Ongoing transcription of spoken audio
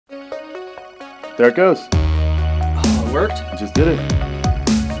There it goes. Oh, it worked? I just did it.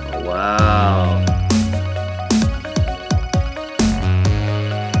 Wow.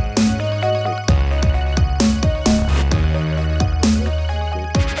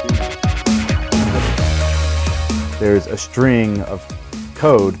 There's a string of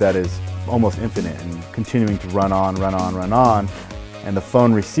code that is almost infinite and continuing to run on, and the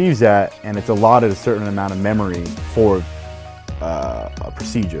phone receives that, and it's allotted a certain amount of memory for a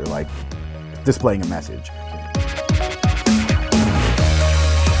procedure, like displaying a message.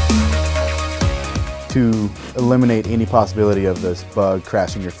 To eliminate any possibility of this bug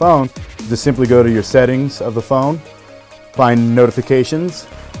crashing your phone, just simply go to your settings of the phone, find notifications,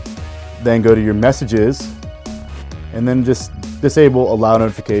 then go to your messages, and then just disable allow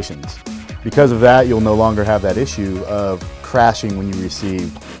notifications. Because of that, you'll no longer have that issue of crashing when you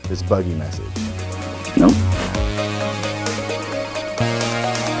receive this buggy message. Nope.